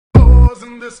whores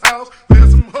in this house.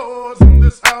 There's some whores in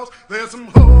this house. There's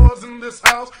some whores in this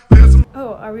house. There's some...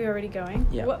 Oh, are we already going?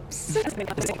 Yeah. Whoops.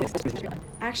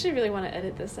 I actually really want to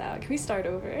edit this out. Can we start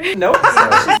over? No.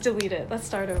 Let's just delete it. Let's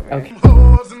start over. Okay.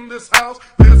 Whores in this house.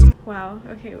 There's some... Wow.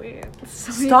 Okay, wait.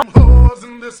 Stop. Whores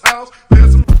in this house.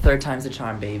 There's some... Third time's the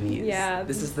charm, babies. Yeah.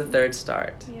 This is the third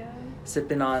start. Yeah.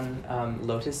 Sipping on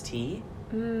lotus tea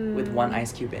with one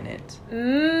ice cube in it.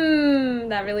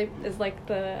 That really is like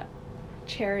the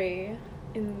cherry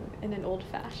in an old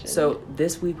fashioned. So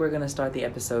this week we're going to start the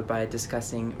episode by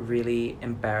discussing really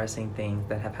embarrassing things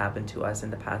that have happened to us in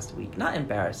the past week. Not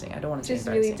embarrassing. I don't want to say just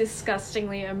embarrassing. really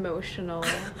disgustingly emotional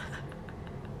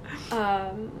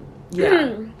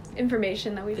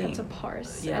information that we've had to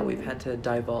parse. Yeah, and we've had to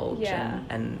divulge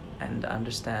and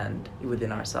understand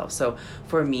within ourselves. So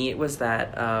for me, it was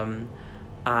that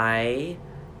I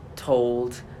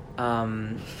told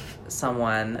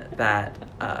someone that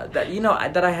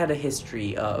that I had a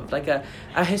history of, like a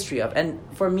history of. And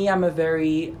for me, I'm a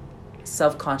very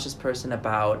self-conscious person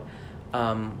about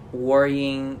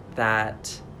worrying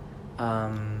that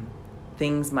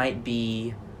things might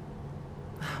be...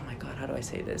 Oh my God, how do I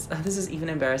say this? This is even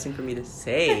embarrassing for me to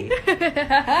say.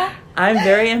 I'm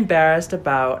very embarrassed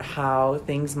about how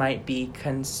things might be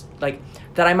because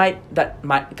I'm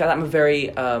a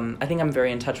very, I think I'm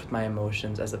very in touch with my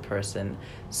emotions as a person.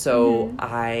 So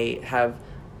I have,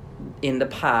 in the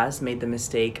past, made the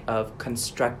mistake of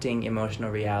constructing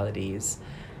emotional realities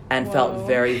and felt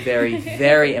very, very,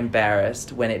 very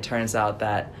embarrassed when it turns out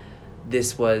that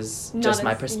this was just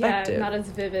my perspective. Yeah, not as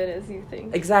vivid as you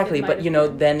think. Exactly, but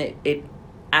then it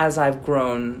as I've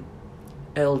grown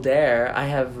older, I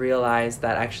have realized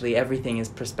that actually everything is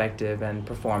perspective and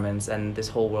performance, and this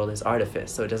whole world is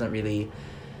artifice. So it doesn't really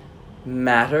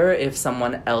matter if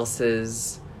someone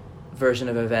else's version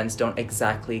of events don't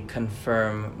exactly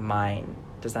confirm mine.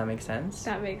 Does that make sense?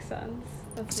 That makes sense.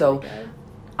 That's so really good.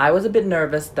 I was a bit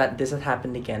nervous that this had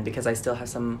happened again because I still have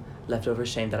some leftover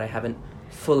shame that I haven't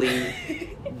fully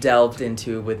delved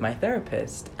into with my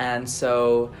therapist. And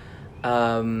so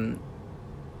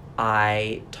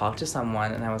I talked to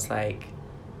someone and I was like,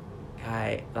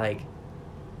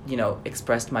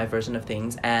 expressed my version of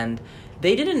things, and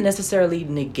they didn't necessarily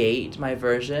negate my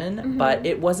version, but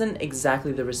it wasn't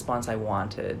exactly the response I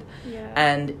wanted. Yeah.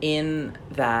 And in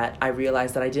that, I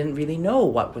realized that I didn't really know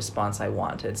what response I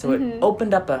wanted. So it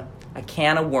opened up a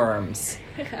can of worms.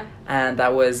 And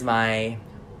that was my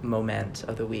moment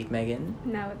of the week, Megan.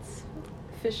 Now it's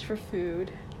fish for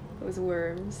food. Those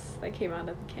worms that came out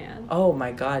of the can. Oh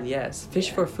my God, yes.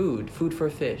 Fish for food. Food for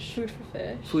fish. Food for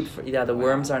fish. The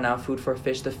worms are now food for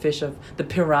fish. The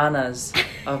piranhas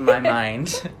of my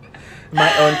mind.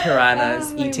 My own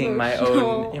piranhas eating my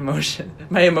own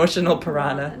my emotional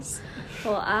piranhas.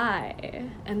 Well,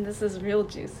 and this is real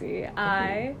juicy,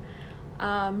 I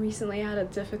recently had a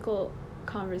difficult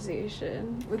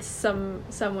conversation with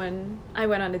someone I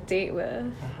went on a date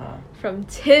with from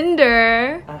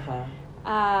Tinder.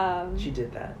 She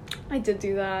did that. I did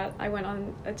do that. I went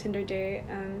on a Tinder date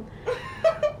and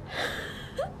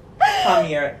Come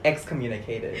here,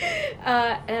 excommunicated.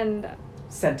 And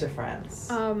sent to France.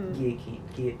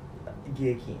 Guillotine.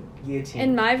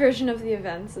 And my version of the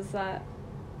events is that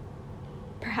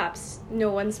perhaps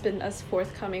no one's been as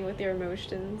forthcoming with their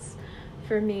emotions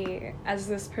for me as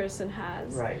this person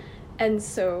has. Right. And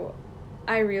so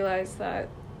I realized that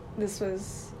this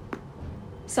was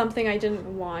something I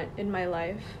didn't want in my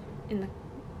life in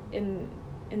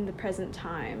the present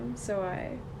time. So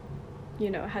I,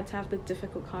 had to have the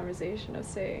difficult conversation of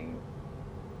saying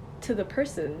to the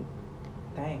person,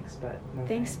 thanks, but no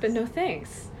thanks. But no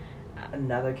thanks.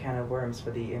 Another can of worms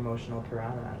for the emotional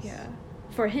piranhas. Yeah.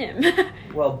 For him.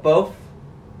 Well, both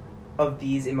of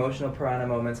these emotional piranha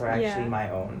moments are actually my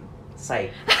own.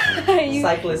 Psych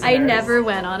listeners. I never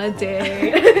went on a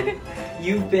date.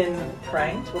 You've been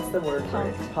pranked? What's the word for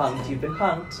it? Punked. You've been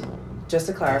punked. Just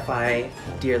to clarify,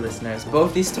 dear listeners,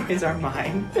 both these stories are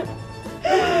mine.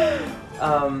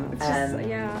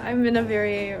 I'm in a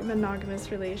very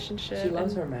monogamous relationship. She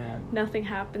loves her man. Nothing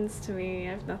happens to me.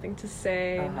 I have nothing to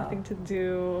say, nothing to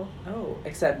do. Oh,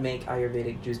 except make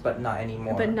Ayurvedic juice, but not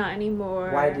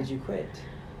anymore. Why did you quit?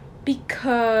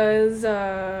 Because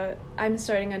I'm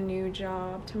starting a new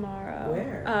job tomorrow.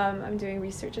 Where? I'm doing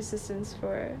research assistance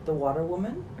for... The Water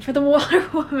Woman? For the Water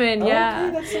Woman, yeah.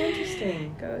 Okay, that's so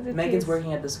interesting. Megan's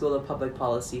working at the School of Public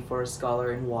Policy for a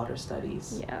scholar in water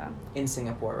studies. Yeah. In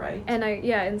Singapore, right? And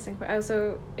in Singapore. I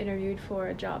also interviewed for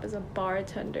a job as a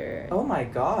bartender. Oh my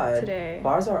God. Today.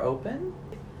 Bars are open?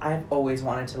 I've always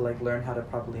wanted to learn how to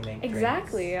properly make drinks.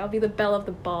 Exactly. I'll be the belle of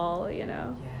the ball, Yes.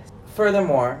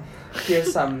 Furthermore,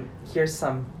 here's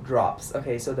some drops.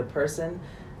 Okay, so the person,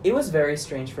 it was very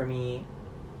strange for me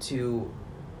to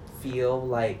feel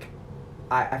like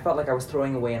I felt like I was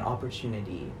throwing away an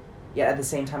opportunity. Yet at the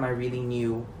same time, I really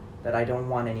knew that I don't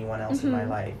want anyone else in my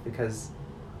life because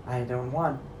I don't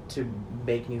want to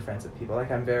make new friends with people.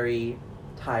 Like, I'm very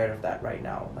tired of that right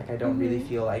now. Like, I don't really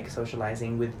feel like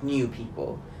socializing with new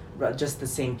people. Just the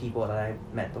same people that I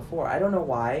met before. I don't know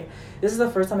why. This is the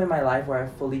first time in my life where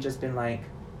I've fully just been like,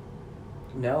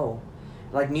 no.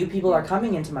 Like, new people are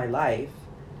coming into my life,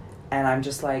 and I'm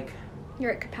just like...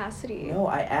 You're at capacity. No,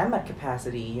 I am at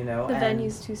capacity, you know? The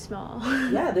venue's too small.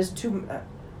 Yeah, there's too...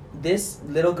 this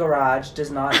little garage does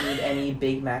not need any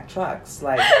Big Mac trucks.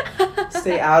 Like,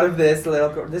 stay out of this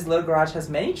little... This little garage has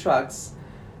many trucks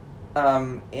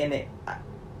in it.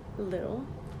 Little?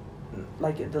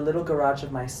 Like, the little garage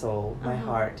of my soul, my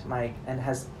heart, and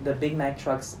has the Big Mac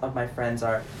trucks of my friends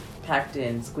are packed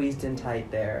in, squeezed in tight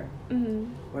there.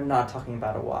 We're not talking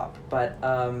about a WAP, but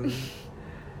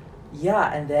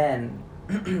yeah. And then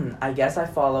I guess I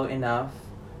follow enough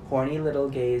horny little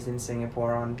gays in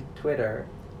Singapore on Twitter,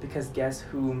 because guess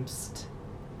whomst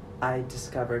I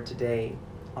discovered today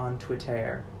on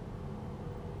Twitter?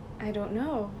 I don't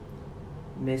know.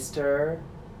 Mr.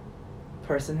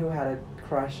 Person who had a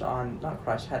crush on, not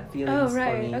crush, had feelings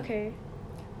for me. Okay.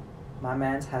 My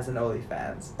man's has an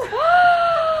OnlyFans.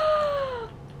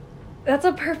 That's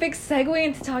a perfect segue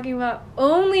into talking about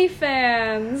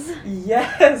OnlyFans.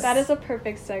 Yes. That is a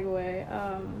perfect segue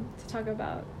to talk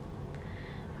about.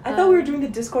 I thought we were doing the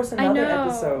Discourse another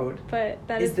episode. But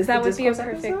that is this that the would be a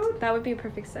Discourse perfect episode? That would be a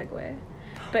perfect segue.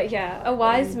 But yeah, a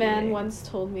wise man once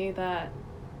told me that,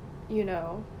 you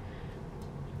know,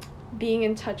 being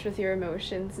in touch with your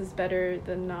emotions is better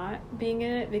than not being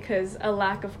in it, because a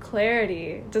lack of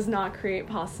clarity does not create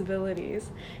possibilities.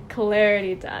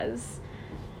 Clarity does.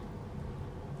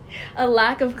 A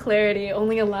lack of clarity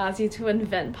only allows you to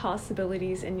invent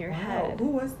possibilities in your head. Who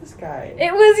was this guy?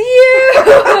 It was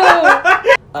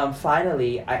you!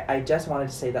 Finally, I just wanted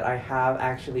to say that I have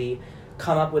actually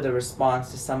come up with a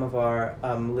response to some of our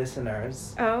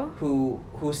listeners who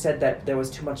said that there was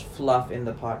too much fluff in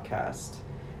the podcast.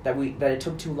 That it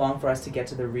took too long for us to get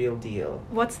to the real deal.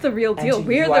 What's the real deal? And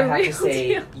We're the I have real to say,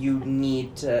 deal. you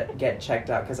need to get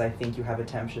checked out because I think you have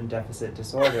attention deficit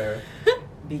disorder.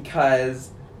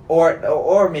 Because,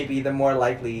 or maybe the more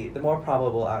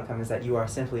probable outcome is that you are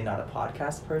simply not a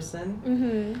podcast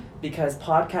person. Because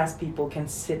podcast people can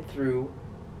sit through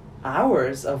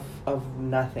hours of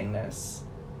nothingness.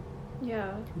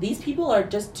 Yeah. These people are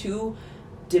just too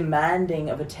demanding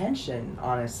of attention,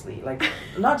 honestly. Like,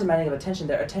 not demanding of attention,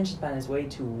 their attention span is way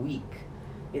too weak.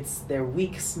 They're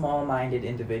weak, small-minded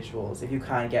individuals if you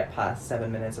can't get past 7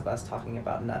 minutes of us talking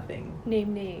about nothing.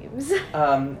 Name names.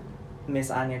 Miss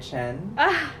Anya Chen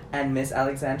and Miss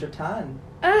Alexandra Tan.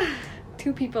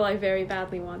 Two people I very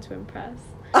badly want to impress.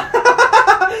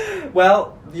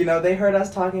 Well, you know, they heard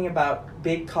us talking about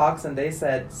big cocks and they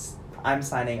said, I'm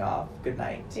signing off. Good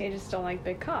night. They just don't like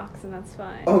big cocks, and that's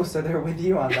fine. Oh, so they're with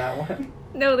you on that one.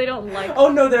 No, they don't like...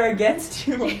 Oh, no, they're against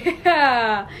you.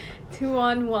 Yeah.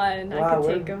 2-on-1. Wow, I could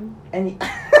take them.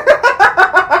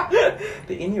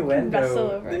 The innuendo.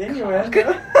 Wrestle over the a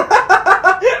innuendo.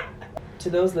 To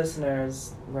those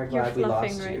listeners, we're glad we lost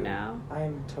you. You're fluffing right now. I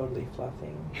am totally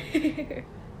fluffing.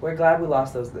 We're glad we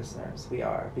lost those listeners. We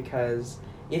are. Because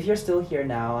if you're still here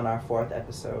now on our 4th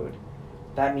episode,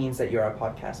 that means that you're a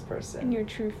podcast person. And you're a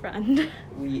true friend.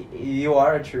 You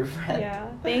are a true friend. Yeah.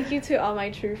 Thank you to all my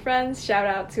true friends. Shout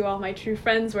out to all my true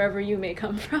friends wherever you may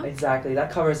come from. Exactly.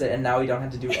 That covers it, and now we don't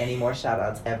have to do any more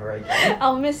shout-outs ever again.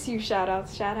 I'll miss you,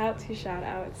 shout-outs. Shout out to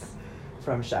shout-outs.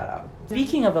 From shout-out.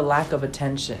 Speaking of a lack of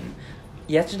attention,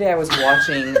 yesterday I was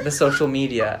watching the social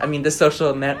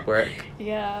network.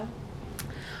 Yeah.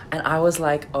 And I was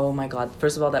like, oh my god.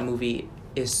 First of all, that movie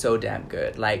is so damn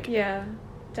good. Like... Yeah.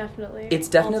 Definitely. It's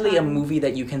definitely a movie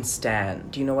that you can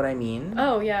stand. Do you know what I mean?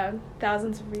 Oh, yeah.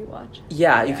 Thousands of rewatch.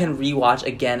 Yeah, you can rewatch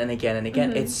again and again and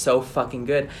again. It's so fucking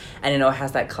good. And, you know, it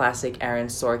has that classic Aaron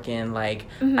Sorkin, like,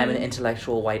 I'm an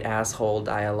intellectual white asshole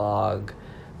dialogue.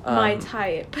 My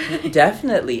type.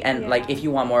 Definitely. And, like, if you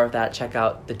want more of that, check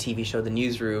out the TV show The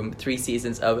Newsroom. 3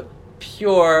 seasons of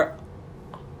pure,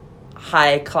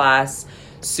 high-class,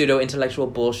 pseudo-intellectual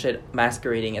bullshit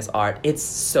masquerading as art. It's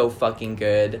so fucking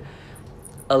good.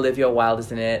 Olivia Wilde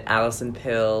is in it, Alison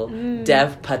Pill,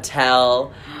 Dev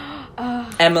Patel,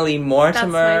 Emily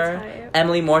Mortimer. That's my type.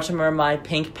 Emily Mortimer, my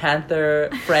Pink Panther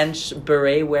French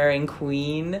beret-wearing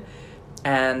queen,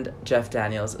 and Jeff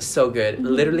Daniels. So good.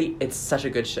 Literally, it's such a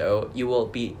good show. You will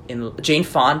be in... Jane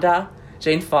Fonda's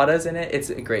in it. It's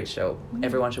a great show.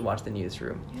 Everyone should watch The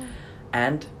Newsroom. Yeah.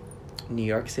 and New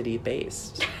York City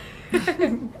based.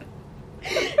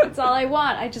 That's all I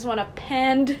want. I just want a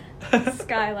panned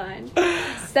skyline.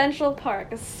 Central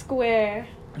Park, a square.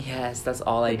 Yes, that's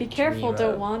all I Be careful,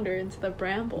 don't of. wander into the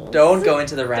brambles. Don't go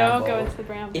into the ramble. Don't go into the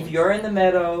bramble. If you're in the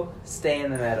meadow, stay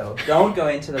in the meadow. Don't go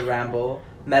into the ramble,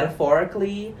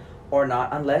 metaphorically or not,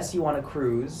 unless you want to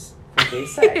cruise for gay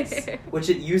sex. Which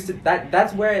it used to,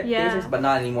 that's where it is, but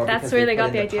not anymore. That's where they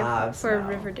got the idea for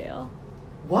Riverdale.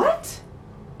 What?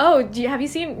 Oh, have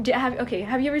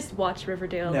you ever watched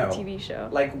Riverdale, no. the TV show?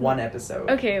 Like one episode.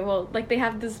 Okay, well, like they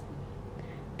have this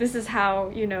is how,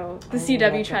 the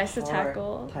CW tries to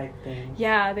tackle type thing.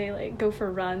 Yeah, they like go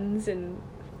for runs in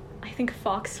I think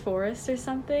Fox Forest or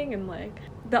something, and like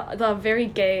the very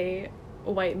gay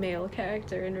white male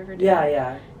character in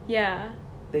Riverdale. Yeah.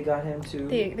 They got him to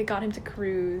they got him to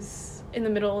cruise in the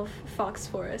middle of Fox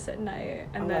Forest at night,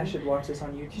 and then I should watch this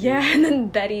on YouTube. Yeah, and then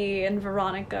Betty and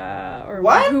Veronica or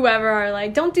whoever are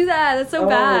like, don't do that, that's so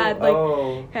bad.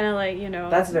 Like kind of like,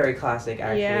 That's very classic,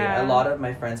 actually. Yeah. A lot of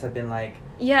my friends have been like,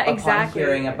 upon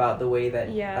hearing about the way that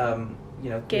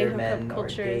gay queer men or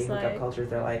gay hookup cultures,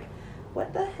 they're like,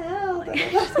 what the hell?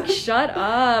 Shut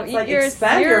up. It's like,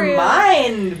 expand your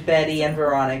mind, Betty and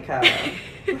Veronica.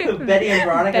 Betty and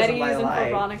Veronica's in my life.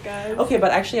 Veronicas. Okay, but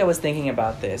actually I was thinking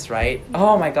about this, right?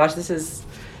 Oh my gosh, this is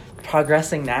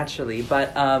progressing naturally.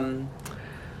 But,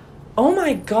 oh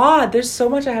my god, there's so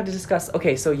much I have to discuss.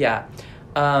 Okay, so yeah.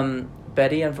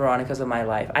 Betty and Veronica's of my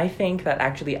life. I think that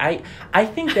actually, I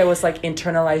think there was like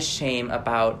internalized shame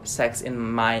about sex in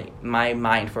my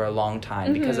mind for a long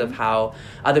time because of how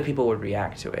other people would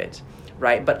react to it.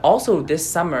 Right, but also this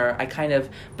summer, I kind of,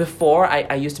 before,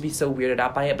 I used to be so weirded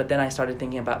out by it, but then I started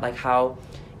thinking about, like, how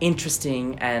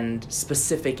interesting and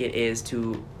specific it is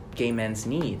to gay men's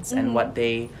needs and what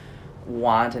they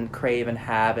want and crave and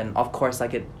have, and of course,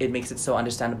 like, it makes it so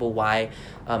understandable why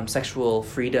sexual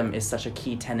freedom is such a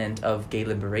key tenet of gay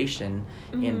liberation,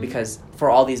 because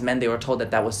for all these men, they were told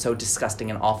that was so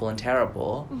disgusting and awful and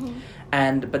terrible,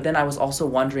 but then I was also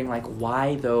wondering, like,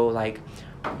 why, though, like,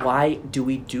 why do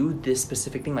we do this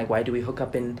specific thing? Like, why do we hook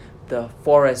up in the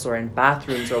forest or in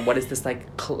bathrooms, or what is this like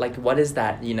what is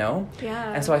that,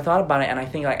 Yeah. And so I thought about it, and I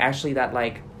think, like, actually that,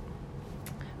 like,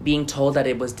 being told that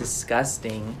it was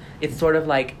disgusting, it's sort of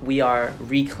like we are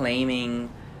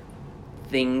reclaiming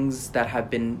things that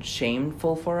have been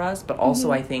shameful for us, but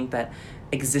also I think that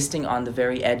existing on the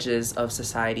very edges of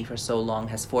society for so long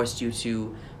has forced you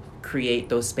to create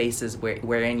those spaces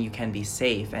wherein you can be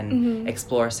safe and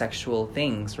explore sexual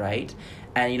things, right?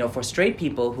 And, for straight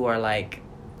people who are, like,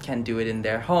 can do it in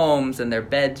their homes and their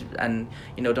bed and,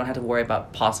 don't have to worry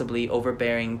about possibly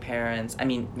overbearing parents. I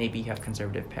mean, maybe you have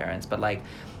conservative parents, but, like,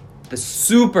 the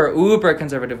super uber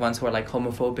conservative ones who are, like,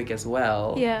 homophobic as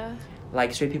well. Yeah.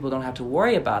 Like, straight people don't have to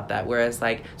worry about that. Whereas,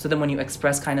 like, so then when you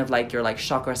express kind of, like, your, like,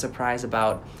 shock or surprise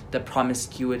about the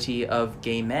promiscuity of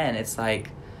gay men, it's like,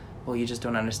 well, you just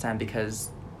don't understand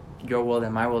because your world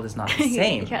and my world is not the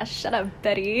same. Yeah, shut up,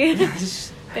 Betty.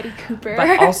 Betty Cooper.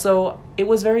 But also, it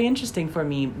was very interesting for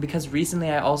me because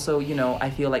recently I also, I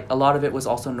feel like a lot of it was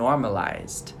also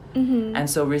normalized. And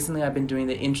so recently I've been doing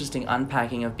the interesting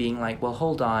unpacking of being like, well,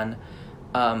 hold on.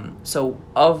 So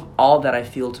of all that I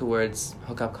feel towards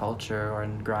hookup culture or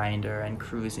Grindr and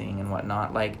cruising and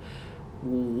whatnot, like,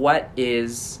 what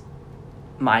is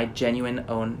my genuine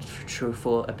own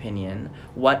truthful opinion?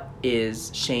 What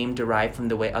is shame derived from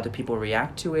the way other people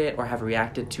react to it or have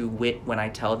reacted to it when I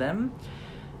tell them?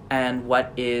 And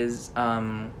what is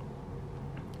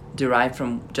derived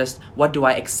from just what do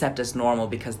I accept as normal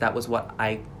because that was what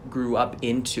I grew up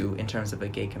into in terms of a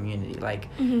gay community. Like,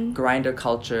 Grindr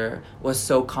culture is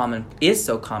so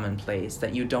commonplace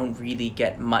that you don't really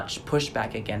get much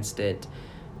pushback against it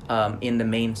in the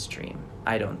mainstream.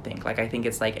 I don't think. Like, I think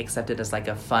it's, like, accepted as, like,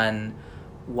 a fun,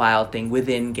 wild thing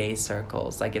within gay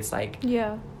circles. Like, it's, like...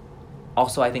 Yeah.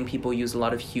 Also, I think people use a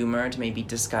lot of humor to maybe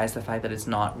disguise the fact that it's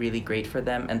not really great for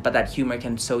them. But that humor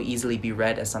can so easily be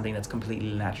read as something that's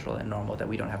completely natural and normal that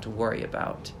we don't have to worry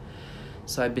about.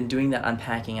 So I've been doing that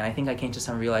unpacking, and I think I came to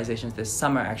some realizations this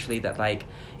summer, actually, that, like,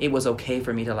 it was okay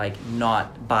for me to, like,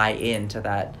 not buy into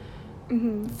that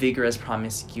vigorous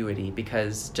promiscuity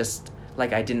because just...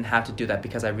 Like, I didn't have to do that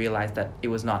because I realized that it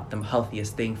was not the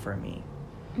healthiest thing for me.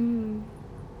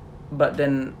 But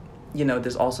then,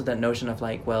 there's also that notion of,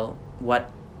 like, well,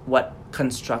 what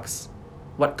construes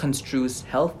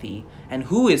healthy, and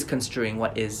who is construing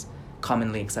what is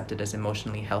commonly accepted as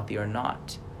emotionally healthy or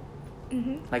not?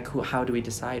 Like, how do we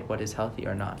decide what is healthy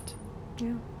or not?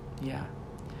 Yeah.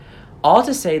 All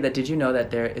to say that, did you know that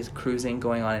there is cruising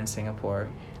going on in Singapore?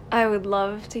 I would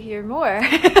love to hear more.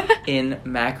 In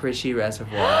Macritchie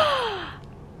Reservoir.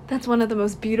 That's one of the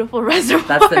most beautiful reservoirs.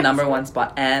 That's the number one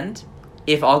spot. And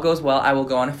if all goes well, I will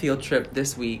go on a field trip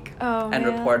this week and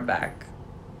report back.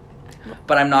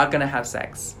 But I'm not going to have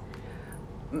sex.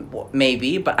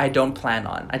 Maybe, but I don't plan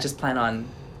on. I just plan on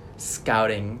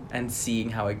scouting and seeing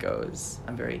how it goes.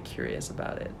 I'm very curious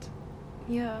about it.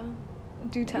 Yeah.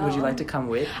 Do tell. Would you like to come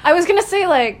with? I was going to say,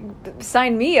 like,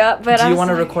 sign me up, but do you want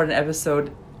to record an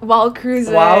episode while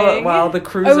cruising? While the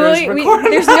cruisers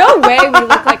record? There's no way we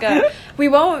look like we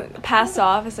won't pass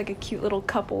off as like a cute little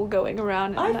couple going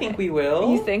around. I think we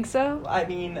will. You think so? I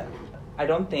mean, I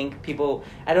don't think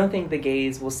the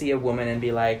gays will see a woman and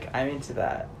be like, I'm into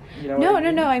that. You know?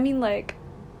 No. I mean, like,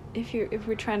 if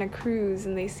we're trying to cruise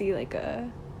and they see like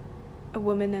a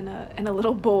woman and a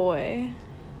little boy.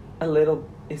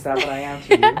 Is that what I am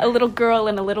to you? A little girl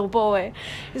and a little boy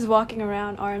is walking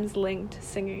around arms linked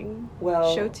singing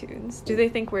show tunes. Do they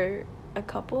think we're a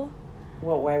couple?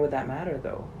 Well, why would that matter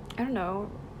though? I don't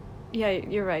know. Yeah,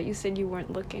 you're right. You said you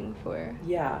weren't looking for...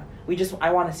 Yeah.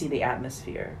 I want to see the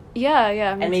atmosphere.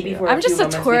 Yeah, me and maybe too. for I'm just a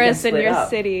tourist in your up.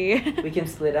 city. We can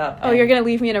split up. Oh, you're going to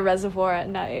leave me in a reservoir at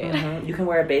night. Mm-hmm. You can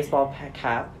wear a baseball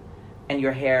cap and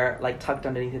your hair like tucked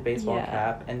underneath a baseball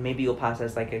cap, and maybe you'll pass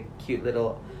as like a cute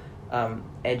little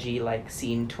edgy like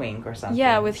scene twink or something.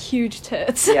 Yeah, with huge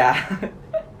tits. Yeah.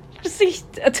 Just see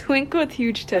a twink with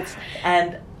huge tits.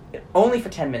 And only for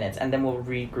 10 minutes, and then we'll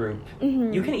regroup.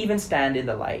 Mm-hmm. You can even stand in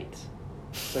the light,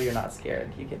 so you're not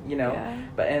scared. You can,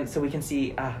 and so we can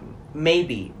see.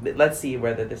 Maybe let's see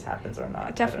whether this happens or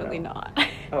not. Definitely not.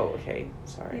 Oh, okay.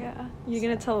 Sorry. Yeah, you're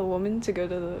gonna tell a woman to go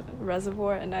to the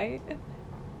reservoir at night?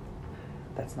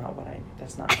 That's not what I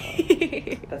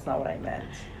meant.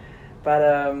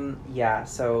 But yeah.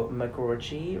 So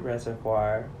McRorchi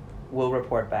Reservoir. We'll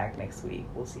report back next week.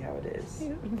 We'll see how it is.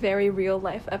 Very real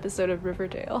life episode of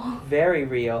Riverdale. Very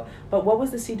real. But what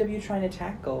was the CW trying to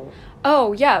tackle?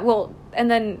 Oh, yeah. Well, and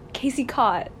then Casey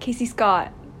Scott.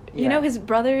 You know his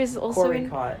brother is also Corey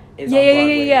Cott is on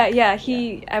Broadway. Yeah.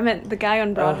 I meant the guy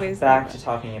on Broadway. Back to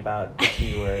talking about the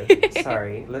T word.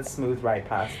 Sorry, let's smooth right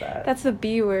past that. That's the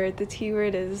B word. The T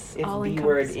word is all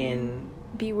encompassing.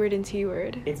 B word and T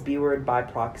word. It's B word by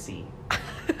proxy.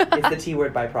 It's the T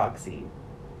word by proxy.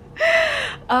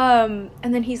 And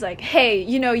then he's like, hey,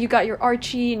 you got your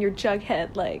Archie and your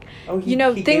Jughead, like,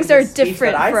 things are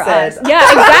different for us.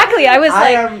 Yeah, exactly. I was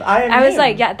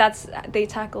like, yeah, they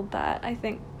tackled that, I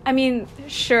think. I mean,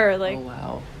 sure, like, oh,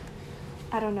 wow.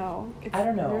 I don't know. It's I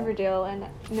don't know. Riverdale, and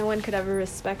no one could ever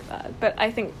respect that. But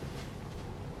I think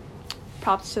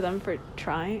props to them for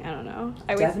trying. I don't know.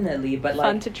 Definitely, but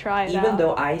fun to try it even out.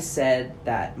 though I said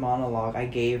that monologue, I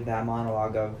gave that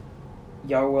monologue of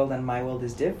your world and my world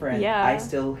is different. Yeah. I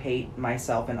still hate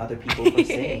myself and other people for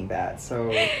saying that.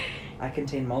 So I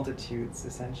contain multitudes,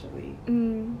 essentially.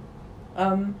 Mm.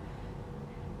 I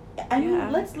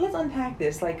mean, let's unpack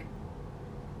this. Like,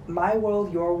 my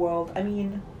world, your world. I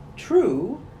mean,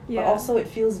 true. Yeah. But also, it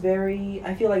feels very.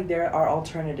 I feel like there are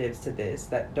alternatives to this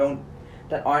that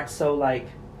aren't so like.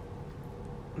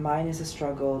 Mine is a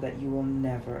struggle that you will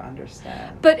never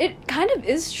understand. But it kind of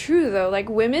is true, though. Like,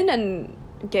 women and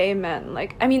gay men,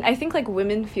 like, I mean, I think like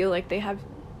women feel like they have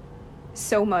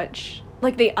so much.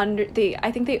 Like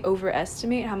I think they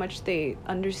overestimate how much they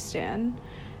understand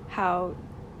how,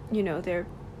 their,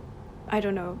 I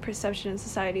don't know, perception in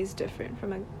society is different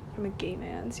from a gay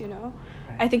man's, Right.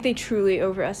 I think they truly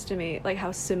overestimate like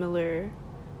how similar,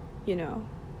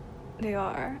 they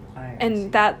are.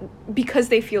 And that because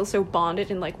they feel so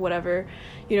bonded in like whatever,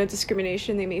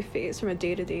 discrimination they may face from a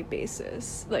day-to-day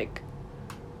basis. Like,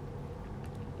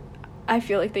 I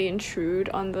feel like they intrude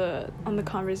on the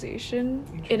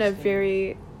conversation in a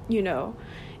very,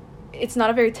 it's not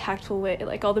a very tactful way.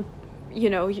 Like all the,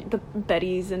 the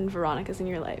Bettys and Veronicas in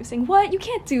your life saying, "What? You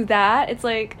can't do that." It's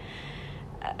like,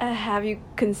 have you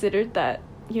considered that?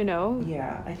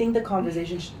 Yeah, I think the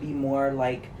conversation should be more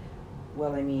like,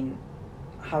 well, I mean,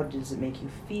 how does it make you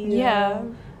feel? Yeah.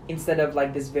 Instead of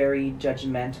like this very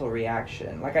judgmental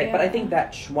reaction. But I think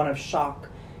that one of shock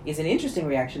is an interesting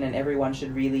reaction, and everyone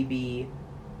should really be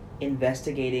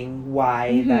investigating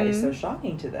why that is so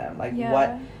shocking to them. Like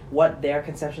what their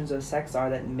conceptions of sex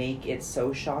are that make it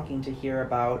so shocking to hear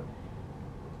about,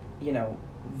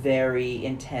 very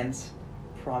intense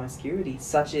promiscuity,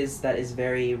 such as that is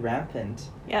very rampant.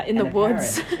 Yeah, in the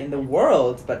woods. In the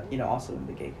world, but, also in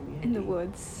the gay community. In the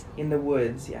woods. In the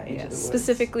woods, yeah. Into the woods.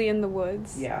 Specifically in the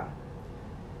woods. Yeah.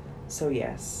 So,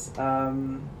 yes.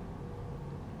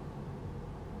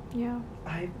 Yeah.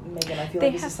 Megan, I feel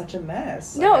like this is such a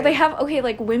mess. No, they have, okay,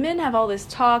 like, women have all this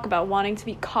talk about wanting to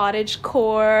be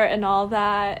cottagecore and all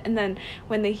that, and then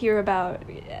when they hear about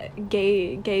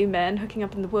gay men hooking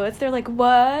up in the woods, they're like,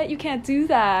 what? You can't do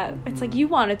that. Mm-hmm. It's like, you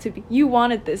wanted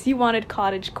this, you wanted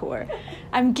cottagecore.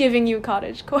 I'm giving you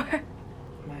cottagecore.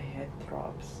 My head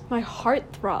throbs. My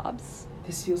heart throbs.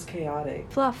 This feels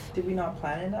chaotic. Fluff. Did we not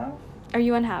plan enough? Are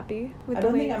you unhappy with the way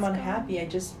I don't think I'm going? unhappy.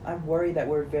 I'm worried that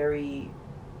we're very...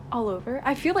 all over.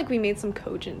 I feel like we made some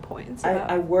cogent points.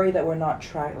 I worry that we're not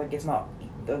it's not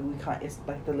that we can't. It's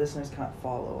like the listeners can't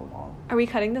follow along. Are we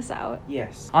cutting this out?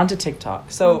 Yes. Onto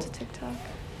TikTok. So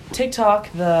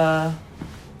TikTok, the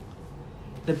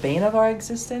bane of our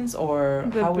existence, or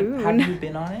have you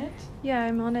been on it? Yeah,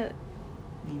 I'm on it.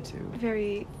 Me too.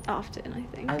 Very often, I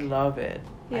think. I love it.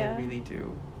 Yeah. I really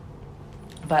do.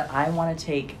 But I want to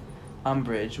take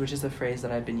umbrage, which is a phrase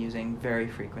that I've been using very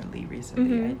frequently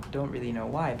recently. Mm-hmm. I don't really know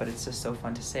why, but it's just so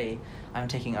fun to say I'm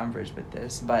taking umbrage with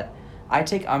this. But I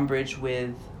take umbrage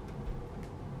with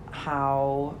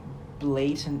how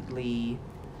blatantly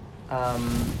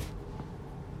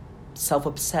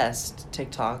self-obsessed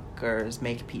TikTokers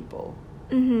make people.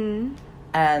 Mm-hmm.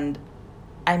 And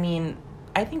I mean,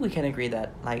 I think we can agree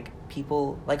that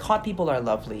hot people are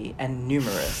lovely and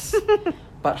numerous.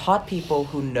 But hot people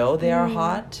who know they are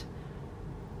hot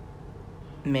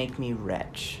make me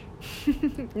wretch.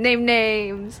 Name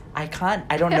names. I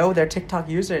don't know their TikTok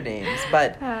usernames,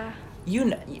 but you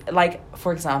know, like,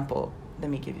 for example, let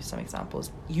me give you some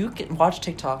examples. You can watch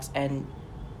TikToks and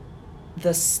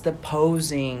the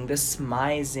posing, the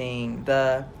smizing,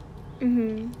 the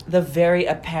very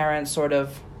apparent sort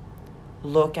of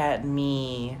look at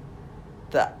me.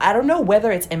 I don't know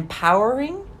whether it's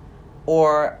empowering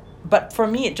but for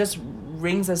me it just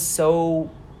rings as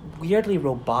so weirdly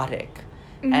robotic.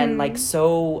 And like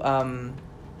so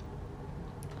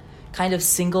kind of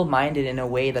single-minded in a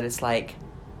way that it's like,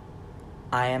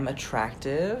 I am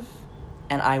attractive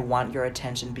and I want your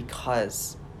attention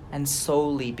and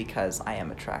solely because I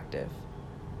am attractive.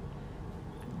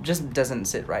 Just doesn't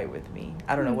sit right with me.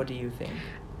 I don't know, what do you think?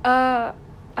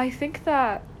 I think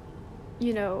that,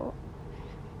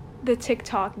 the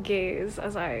TikTok gaze,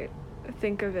 as I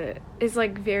think of it, is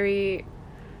like very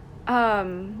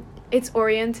it's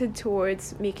oriented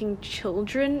towards making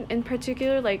children in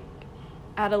particular, like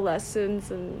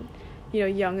adolescents and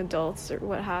young adults or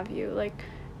what have you, like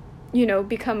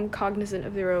become cognizant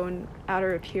of their own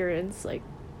outer appearance like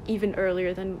even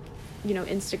earlier than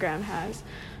Instagram has,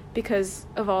 because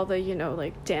of all the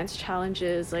like dance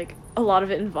challenges. Like a lot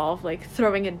of it involve like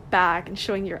throwing it back and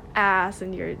showing your ass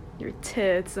and your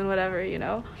tits and whatever,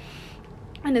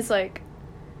 and it's like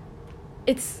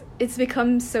it's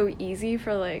become so easy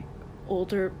for like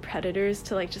older predators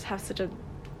to like just have such a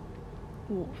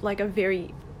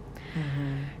very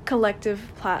collective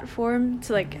platform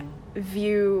to like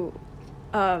view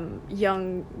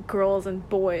young girls and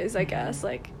boys, I guess,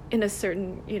 like in a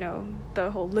certain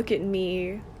the whole look at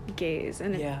me gaze.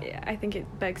 And I think it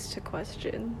begs to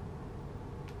question,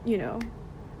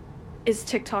 is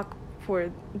TikTok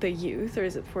for the youth or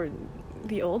is it for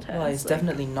the old heads? Well, it's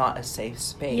definitely not a safe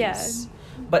space. Yeah.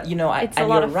 But you're right.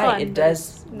 Fun, it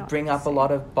does bring up a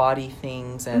lot of body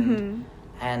things and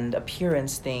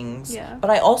appearance things. Yeah. But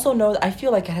I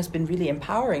feel like it has been really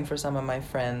empowering for some of my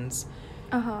friends.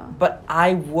 But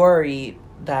I worry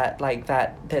that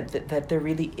that there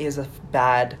really is a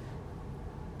bad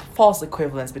false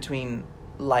equivalence between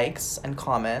likes and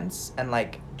comments and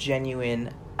like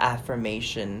genuine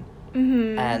affirmation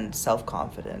and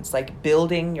self-confidence. Like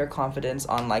building your confidence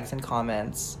on likes and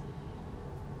comments.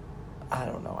 I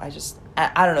don't know.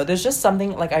 I don't know. There's just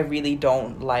something like I really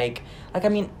don't like. Like, I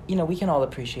mean, we can all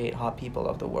appreciate hot people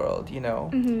of the world,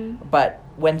 But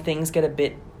when things get a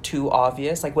bit too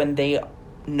obvious, like when they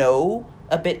know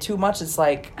a bit too much, it's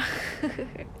like,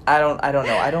 I don't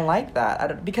know. I don't like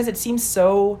that. Because it seems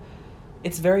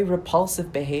it's very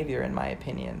repulsive behavior in my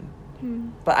opinion.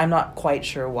 But I'm not quite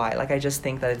sure why. Like, I just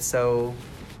think that it's so...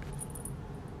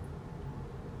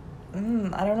 I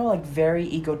don't know, like very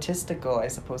egotistical, I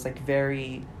suppose, like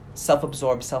very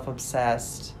self-absorbed,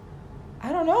 self-obsessed.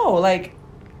 I don't know, like,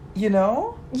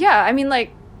 Yeah, I mean,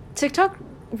 like, TikTok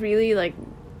really, like,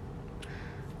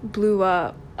 blew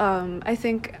up. I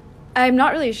think, I'm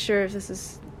not really sure if this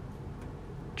is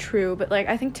true, but, like,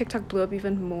 I think TikTok blew up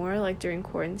even more, like, during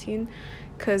quarantine,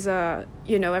 because,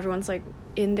 everyone's, like,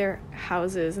 in their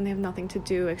houses and they have nothing to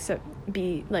do except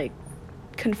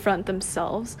confront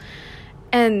themselves.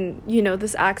 And,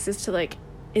 this access to, like,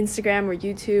 Instagram or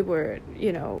YouTube or,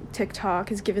 TikTok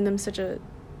has given them such a...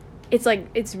 It's, like,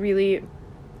 it's really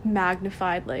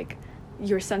magnified, like,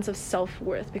 your sense of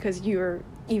self-worth because you're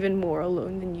even more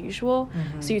alone than usual.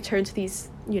 Mm-hmm. So you turn to these,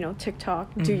 TikTok,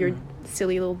 mm-hmm. do your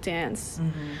silly little dance.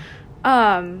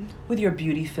 Mm-hmm. With your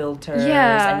beauty filters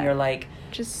and your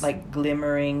just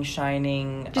glimmering,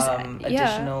 shining,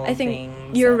 additional I think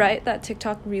things. You're right that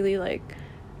TikTok really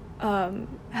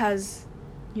has,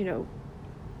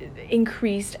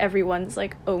 increased everyone's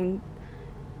own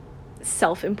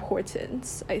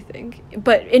self-importance, I think,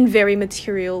 but in very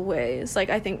material ways,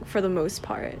 I think for the most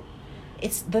part.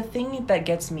 It's the thing that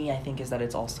gets me, I think, is that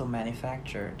it's also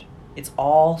manufactured. It's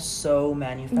all so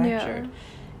manufactured. Yeah.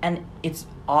 And it's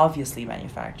obviously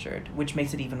manufactured, which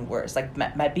makes it even worse.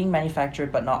 Being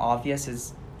manufactured but not obvious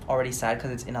is already sad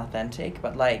because it's inauthentic,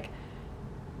 but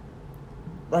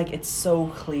it's so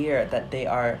clear that they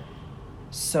are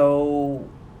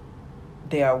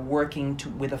working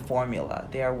with a formula.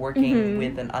 They are working mm-hmm.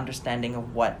 with an understanding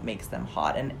of what makes them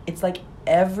hot. And it's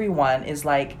everyone is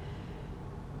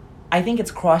I think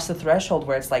it's crossed the threshold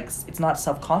where it's it's not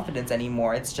self-confidence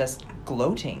anymore. It's just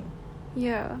gloating.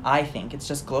 Yeah. I think it's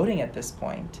just gloating at this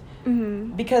point.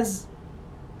 Mm-hmm. Because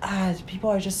people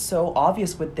are just so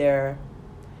obvious with their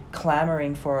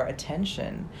clamoring for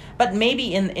attention. But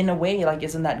maybe in a way,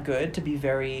 isn't that good to be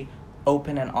very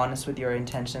open and honest with your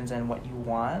intentions and what you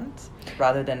want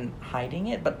rather than hiding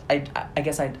it? But I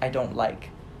guess I don't like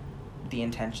the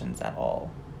intentions at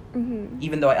all. Mm-hmm.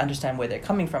 Even though I understand where they're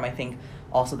coming from, I think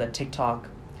also that TikTok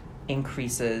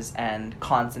increases and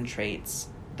concentrates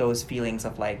those feelings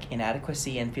of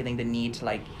inadequacy and feeling the need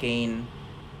to gain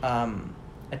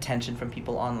attention from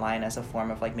people online as a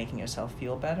form of like making yourself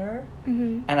feel better.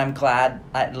 Mm-hmm. And I'm glad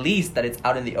at least that it's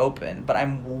out in the open, but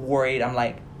I'm worried. I'm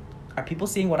like, are people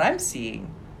seeing what I'm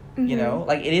seeing? Mm-hmm. You know,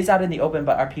 like it is out in the open,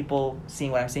 but are people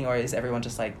seeing what I'm seeing, or is everyone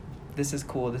just like, this is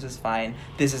cool, this is fine,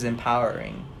 this is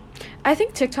empowering? I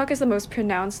think TikTok is the most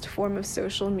pronounced form of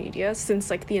social media since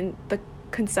like the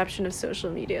conception of social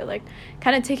media, like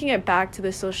kind of taking it back to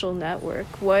the social network.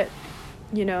 What,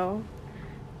 you know,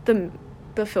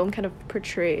 the film kind of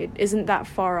portrayed isn't that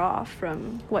far off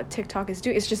from what TikTok is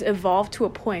doing. It's just evolved to a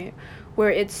point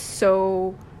where it's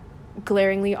so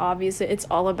glaringly obvious that it's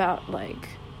all about like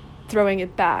throwing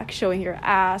it back, showing your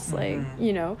ass, mm-hmm. like,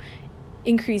 you know,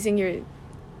 increasing your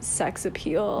sex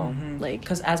appeal. Mm-hmm. Like,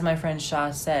 because as my friend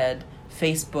Shah said,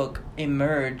 Facebook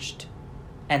emerged,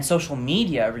 and social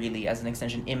media really as an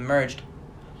extension emerged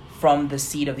from the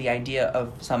seed of the idea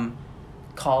of some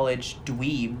college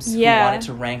dweebs who wanted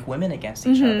to rank women against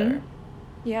each mm-hmm. other.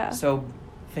 Yeah. So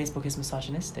Facebook is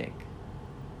misogynistic.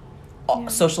 Yeah.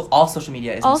 All social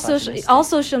media is misogynistic. All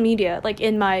social media, like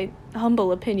in my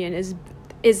humble opinion,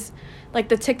 is like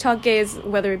the TikTok gays,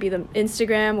 whether it be the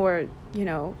Instagram or, you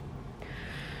know,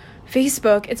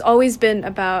 Facebook, it's always been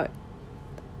about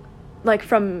like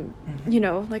from, mm-hmm. you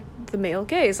know, like the male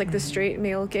gaze, like mm-hmm. the straight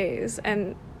male gaze.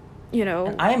 And, you know,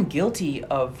 and I am guilty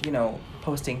of, you know,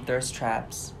 posting thirst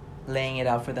traps, laying it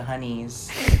out for the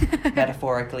honeys,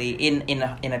 metaphorically,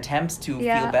 in attempts to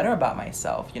feel better about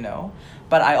myself, you know.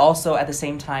 But I also, at the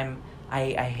same time,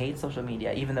 I hate social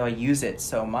media, even though I use it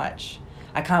so much.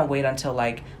 I can't wait until,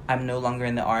 like, I'm no longer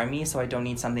in the army, so I don't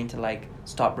need something to, like,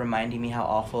 stop reminding me how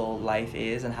awful life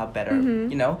is and how better, mm-hmm.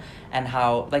 you know? And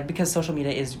how, like, because social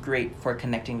media is great for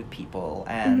connecting with people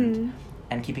and mm-hmm.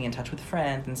 and keeping in touch with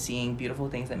friends and seeing beautiful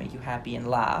things that make you happy and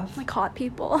laugh. Like hot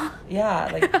people. Yeah,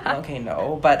 like, okay,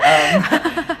 no. But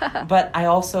but I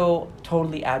also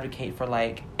totally advocate for,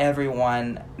 like,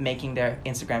 everyone making their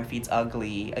Instagram feeds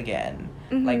ugly again.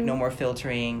 Mm-hmm. Like, no more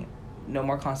filtering, no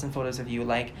more constant photos of you,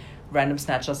 like, random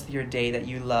snapshots of your day that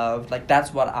you loved. Like,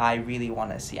 that's what I really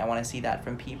want to see. I want to see that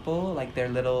from people, like their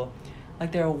little,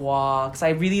 like their walks.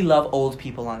 I really love old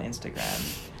people on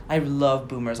Instagram. I love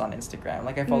boomers on Instagram.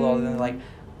 Like, I follow all of them, like,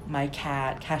 my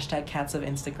cat, hashtag cats of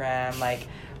Instagram, like,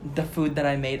 the food that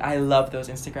I made. I love those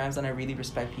Instagrams, and I really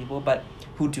respect people but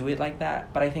who do it like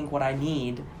that. But I think what I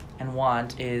need and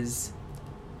want is,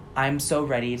 I'm so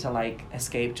ready to, like,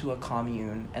 escape to a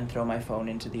commune and throw my phone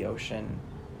into the ocean.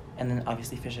 And then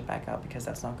obviously fish it back out because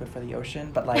that's not good for the ocean.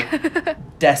 But, like,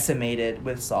 decimate it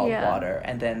with salt water.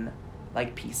 And then,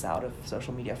 like, peace out of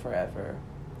social media forever.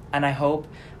 And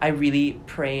I really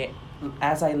pray,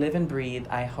 as I live and breathe,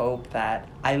 I hope that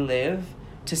I live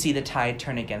to see the tide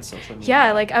turn against social media.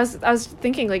 Yeah, like, I was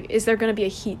thinking, like, is there going to be a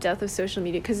heat death of social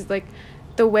media? Because, like,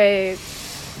 the way...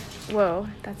 Whoa,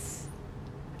 that's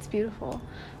beautiful.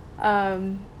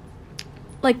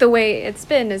 Like, the way it's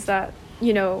been is that,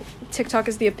 you know, TikTok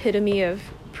is the epitome of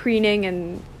preening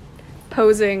and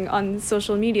posing on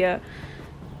social media.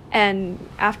 And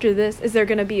after this, is there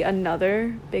going to be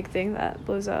another big thing that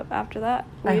blows up after that?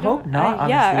 I hope not, honestly.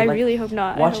 Yeah, I like, really hope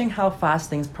not. Watching how fast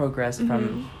things progress mm-hmm.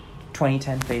 from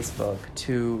 2010 Facebook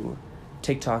to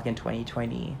TikTok in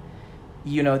 2020,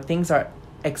 you know, things are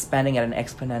expanding at an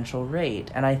exponential rate.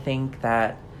 And I think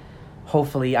that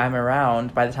hopefully I'm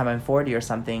around by the time I'm 40 or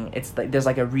something. It's like there's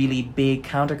like a really big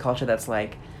counterculture that's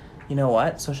like, you know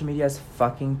what? Social media is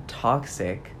fucking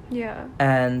toxic. Yeah.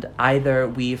 And either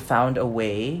we've found a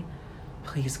way,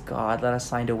 please God, let us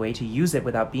find a way to use it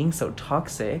without being so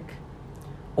toxic,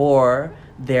 or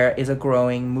there is a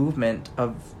growing movement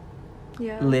of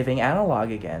living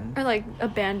analog again, or like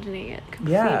abandoning it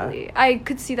completely. Yeah. I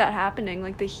could see that happening,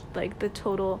 like the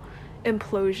total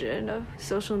implosion of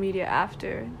social media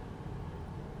after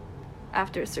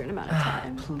a certain amount of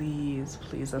time. Please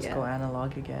let's go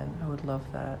analog again. I would love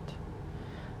that.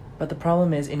 But the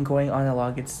problem is, in going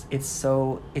analog, it's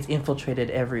infiltrated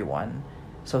everyone,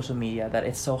 social media, that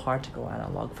it's so hard to go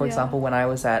analog. For example, when I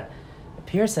was at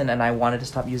Pearson and I wanted to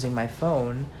stop using my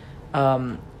phone,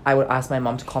 I would ask my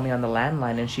mom to call me on the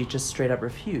landline, and she just straight up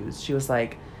refused. She was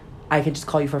like, I can just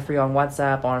call you for free on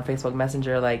WhatsApp, on Facebook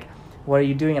Messenger, like, what are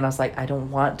you doing? And I was like, I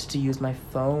don't want to use my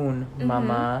phone,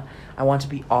 Mama. I want to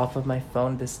be off of my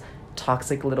phone, this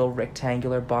toxic little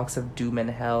rectangular box of doom and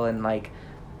hell. And like,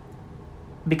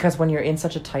 because when you're in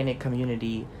such a tight-knit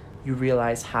community, you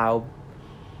realize how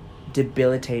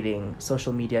debilitating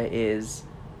social media is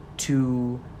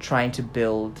to trying to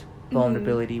build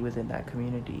vulnerability within that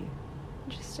community.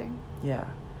 Interesting. Yeah.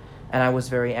 And I was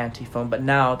very anti-phone, but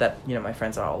now that, you know, my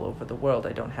friends are all over the world,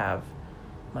 I don't have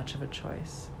much of a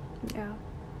choice. Yeah.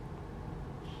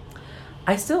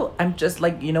 I'm just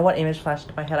like, you know what image flashed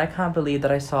into my head? I can't believe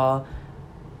that I saw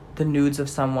the nudes of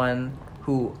someone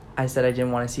who I said I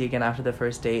didn't want to see again after the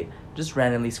first date, just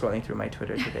randomly scrolling through my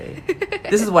Twitter today.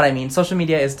 This is what I mean. Social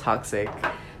media is toxic.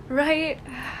 Right.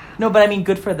 No, but I mean,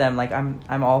 good for them. Like,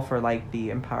 I'm all for, like, the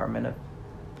empowerment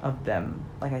of them.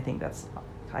 Like, I think that's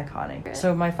iconic.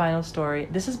 So my final story.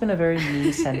 This has been a very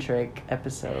me-centric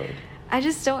episode. I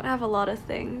just don't have a lot of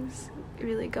things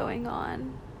really going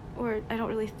on. Or I don't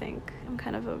really think. I'm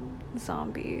kind of a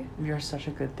zombie. You're such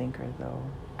a good thinker, though.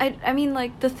 I mean,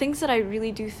 like, the things that I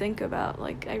really do think about,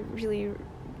 like, I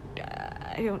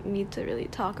don't need to really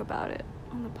talk about it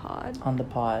on the pod. On the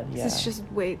pod, yeah. It's just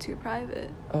way too private.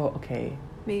 Oh, okay.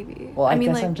 Maybe. Well, I mean,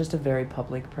 guess like, I'm just a very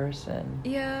public person.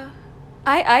 Yeah.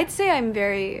 I'd say I'm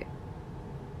very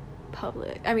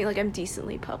public. I mean, like, I'm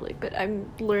decently public, but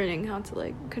I'm learning how to,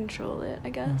 like, control it, I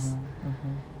guess.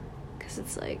 Because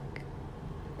it's like,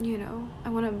 you know, I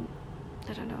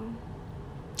don't know.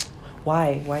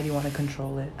 Why do you want to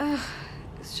control it?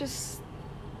 It's just,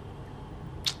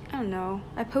 I don't know.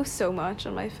 I post so much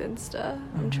on my Finsta.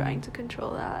 I'm trying to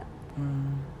control that.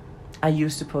 I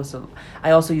used to post I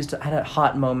had a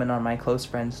hot moment on my close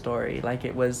friend story. Like,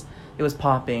 it was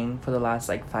popping for the last,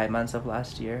 like, 5 months of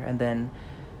last year. And then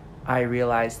I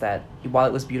realized that while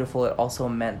it was beautiful, it also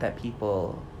meant that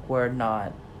people were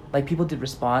not, like, people did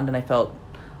respond, and I felt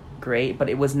great, but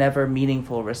it was never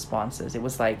meaningful responses. It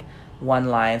was like one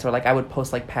lines, or like I would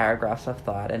post like paragraphs of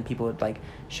thought and people would like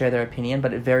share their opinion,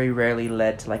 but it very rarely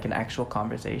led to like an actual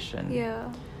conversation.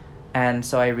 Yeah. And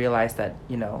so I realized that,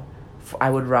 you know,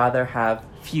 I would rather have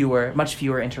much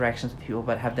fewer interactions with people,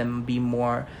 but have them be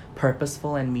more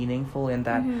purposeful and meaningful in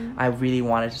that I really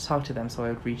wanted to talk to them, so I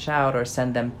would reach out or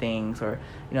send them things, or,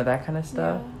 you know, that kind of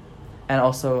stuff. Yeah. And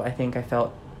also I think at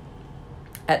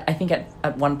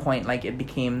one point, like, it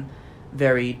became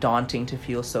very daunting to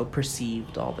feel so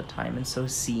perceived all the time and so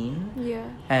seen. Yeah.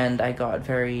 And I got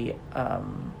very,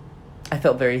 I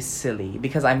felt very silly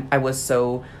because I was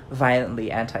so violently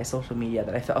anti-social media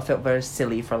that I felt very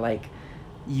silly for, like,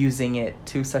 using it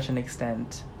to such an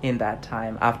extent in that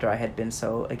time after I had been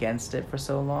so against it for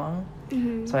so long.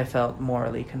 So I felt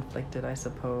morally conflicted, I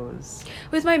suppose.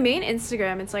 With my main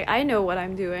Instagram, it's like, I know what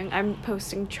I'm doing. I'm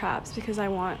posting traps because I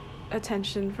want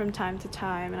attention from time to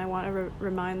time, and I want to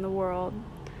remind the world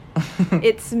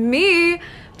it's me.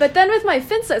 But then with my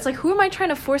Finsta, it's like, who am I trying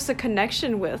to force a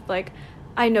connection with? Like,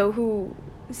 I know who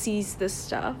sees this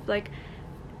stuff, like,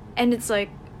 and it's like,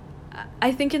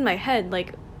 I think in my head,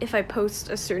 like, if I post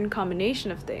a certain combination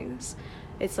of things,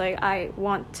 it's like I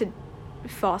want to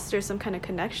foster some kind of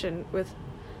connection with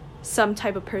some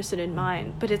type of person in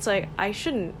mind, but it's like I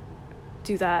shouldn't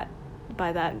do that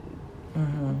by that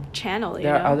channel.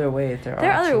 There are other ways. There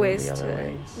are other ways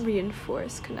to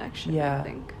reinforce connection. I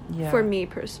think, for me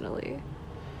personally,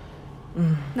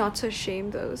 not to shame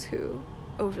those who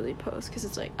overly post, because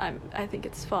it's like I think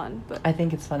it's fun, but I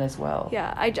think it's fun as well.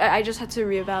 Yeah, I just had to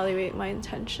reevaluate my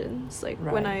intentions, like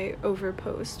when I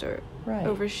overpost or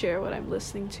overshare what I'm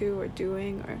listening to or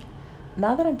doing, or.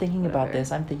 Now that I'm thinking about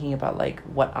this, I'm thinking about like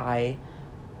what I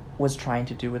was trying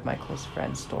to do with my close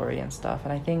friend story and stuff,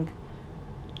 and I think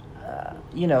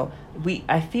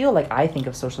I feel like I think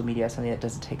of social media as something that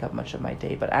doesn't take up much of my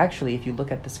day, but actually if you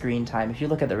look at the screen time, if you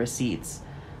look at the receipts,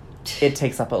 it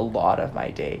takes up a lot of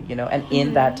my day, and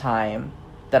in that time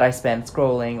that I spend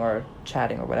scrolling or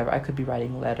chatting or whatever, I could be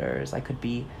writing letters, I could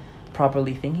be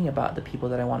properly thinking about the people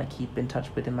that I want to keep in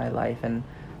touch with in my life, and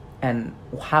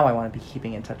how I want to be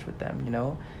keeping in touch with them,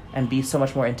 and be so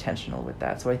much more intentional with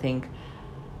that. So I think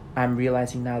I'm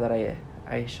realizing now that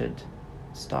I should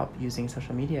stop using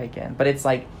social media again. But it's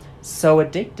like so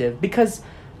addictive because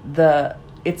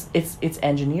it's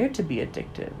engineered to be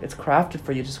addictive. It's crafted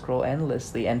for you to scroll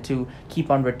endlessly and to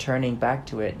keep on returning back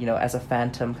to it, as a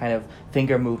phantom kind of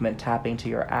finger movement, tapping to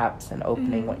your apps and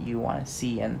opening what you want to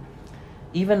see. And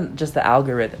even just the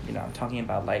algorithm, I'm talking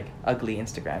about like ugly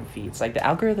Instagram feeds. Like the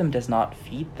algorithm does not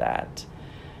feed that.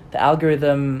 The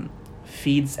algorithm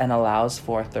feeds and allows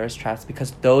for thirst traps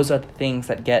because those are the things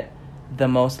that get the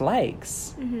most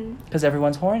likes. Because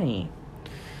everyone's horny.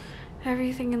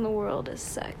 Everything in the world is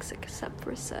sex except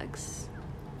for sex.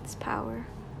 It's power.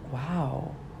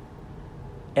 Wow.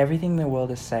 Everything in the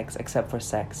world is sex except for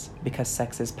sex because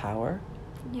sex is power?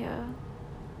 Yeah.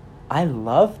 I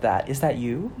love that. Is that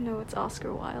you? No, it's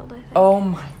Oscar Wilde, I think. Oh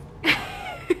my.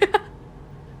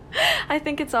 I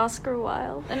think it's Oscar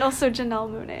Wilde. And also Janelle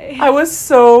Monáe. I was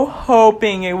so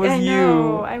hoping it was you. I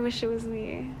know. I wish it was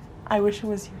me. I wish it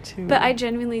was you too. But I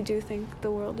genuinely do think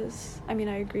the world is... I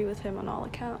agree with him on all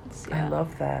accounts. Yeah. I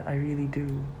love that. I really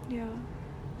do. Yeah.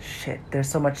 Shit, there's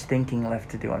so much thinking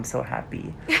left to do. I'm so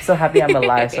happy. So happy I'm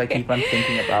alive, so I keep on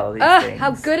thinking about all these things.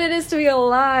 How good it is to be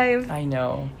alive. I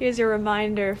know. Here's your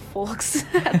reminder, folks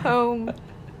at home.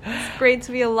 It's great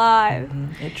to be alive.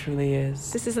 It truly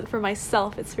is. This isn't for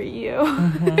myself, it's for you.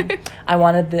 I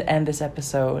wanted to end this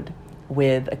episode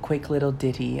with a quick little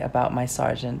ditty about my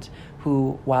sergeant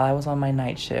who, while I was on my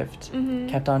night shift,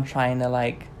 kept on trying to,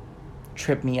 like,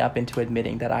 trip me up into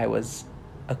admitting that I was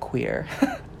a queer.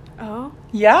 Oh?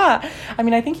 Yeah.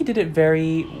 I think he did it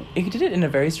in a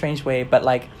very strange way, but,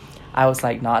 like, I was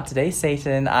like, not today,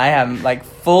 Satan. I am, like,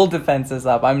 full defenses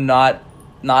up. I'm not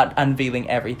unveiling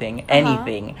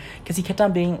anything. Because he kept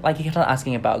on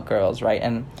asking about girls, right?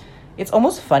 And it's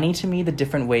almost funny to me the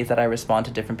different ways that I respond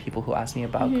to different people who ask me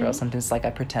about girls. Sometimes, like, I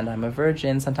pretend I'm a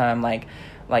virgin. Sometimes I'm like,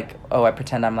 I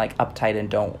pretend I'm, like, uptight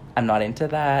and I'm not into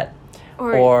that.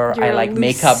 Or I, like,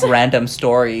 make up random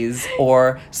stories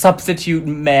or substitute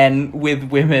men with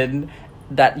women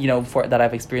that, that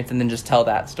I've experienced and then just tell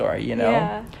that story,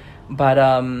 Yeah. But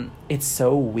it's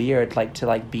so weird, like, to,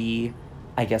 like, be,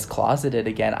 I guess, closeted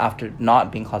again after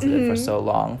not being closeted for so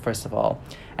long, first of all.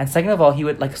 And second of all, he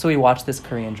would, like, so we watched this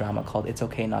Korean drama called It's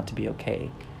Okay Not to Be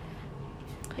Okay.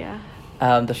 Yeah.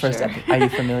 The first are you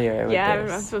familiar with this? Yeah,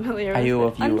 I'm familiar with it. Are you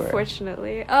a viewer?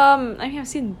 Unfortunately. I've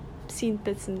seen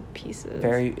bits and pieces.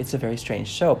 It's a very strange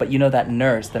show, but that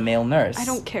nurse, the male nurse. I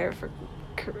don't care for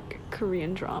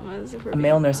Korean dramas. A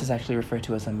male nurse is actually referred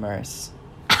to as a merce.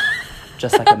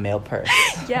 Just like a male purse.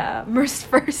 Yeah, merce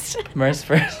first. Merce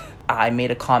first. I made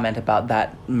a comment about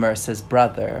that Merce's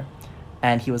brother,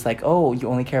 and he was like, "Oh, you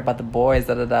only care about the boys,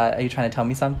 da da da. Are you trying to tell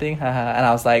me something?" And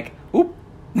I was like, "Oop."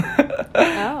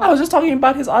 I was just talking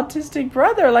about his autistic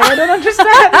brother. Like, I don't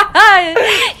understand.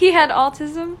 He had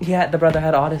autism? Yeah, the brother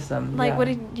had autism. Like, yeah. What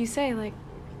did you say? Like,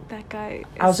 that guy is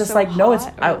I was just so like, no,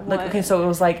 hot, okay, so it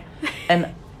was like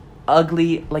an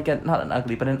ugly, like, not an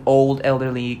ugly, but an old,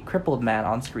 elderly, crippled man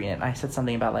on screen. And I said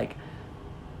something about, like,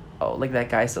 oh, like, that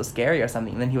guy's so scary or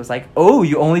something. And then he was like, oh,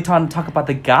 you only talk about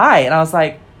the guy. And I was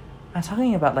like, I'm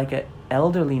talking about, like, an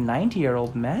elderly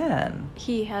 90-year-old man.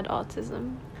 He had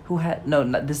autism. Who had... No,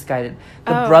 this guy did.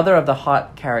 The brother of the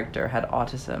hot character had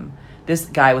autism. This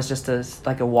guy was just a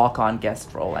walk-on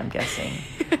guest role, I'm guessing.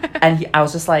 And I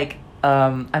was just like,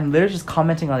 I'm literally just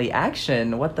commenting on the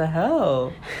action. What the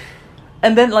hell?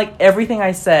 And then, like, everything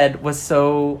I said was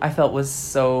so... I felt was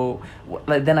so...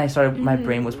 Like, then I started... My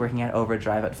brain was working at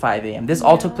overdrive at 5 a.m. This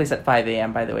all took place at 5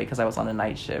 a.m., by the way, because I was on a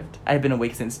night shift. I had been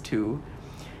awake since 2.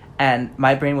 And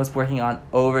my brain was working on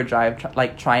overdrive,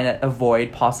 trying to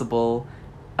avoid possible...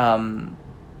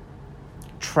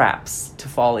 traps to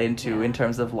fall into in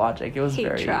terms of logic. It was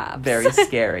very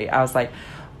scary. I was like,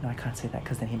 no, I can't say that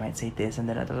because then he might say this and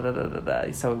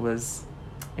then so it was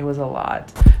a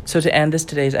lot. So to end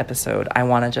today's episode, I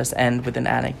want to just end with an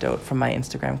anecdote from my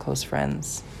Instagram close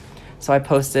friends. So I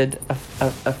posted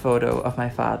a photo of my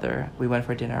father. We went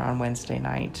for dinner on Wednesday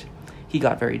night. He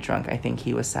got very drunk. I think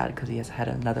he was sad because he has had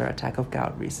another attack of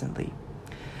gout recently.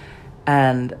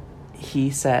 And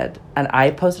he said, and I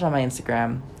posted on my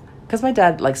Instagram, because my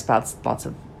dad, like, spouts lots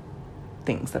of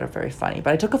things that are very funny,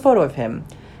 but I took a photo of him,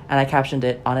 and I captioned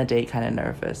it, "On a date, kind of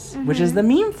nervous," which is the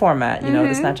meme format, you know,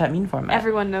 the Snapchat meme format.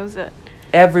 Everyone knows it.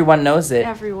 Everyone knows it.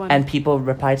 Everyone. And people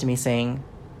replied to me saying,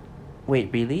 "Wait,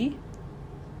 really?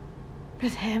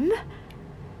 With him?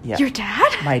 Yeah. Your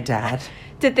dad? My dad."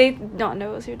 Did they not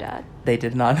know it was your dad? They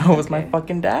did not know it was my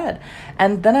fucking dad.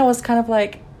 And then I was kind of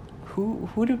like, who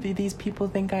do these people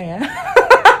think I am?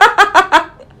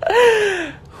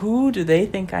 Who do they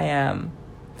think I am?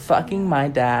 Fucking my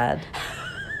dad.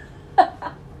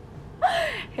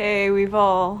 Hey, we've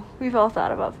all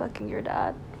thought about fucking your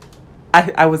dad.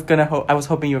 I was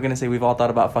hoping you were gonna say we've all thought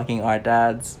about fucking our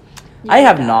dads. I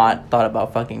have not thought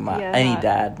about fucking my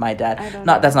dad.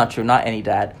 That's not true. Not any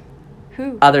dad.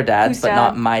 Who? Other dads, Who's but dad?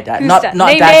 not my dad. Who's Not dad? not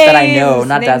Name dads that I names! know.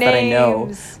 Not Name dads that I know.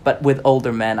 names! But with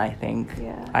older men, I think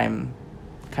Yeah. I'm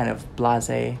kind of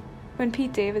blasé. When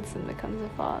Pete Davidson becomes a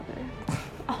father,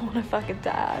 I want to fuck a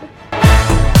dad.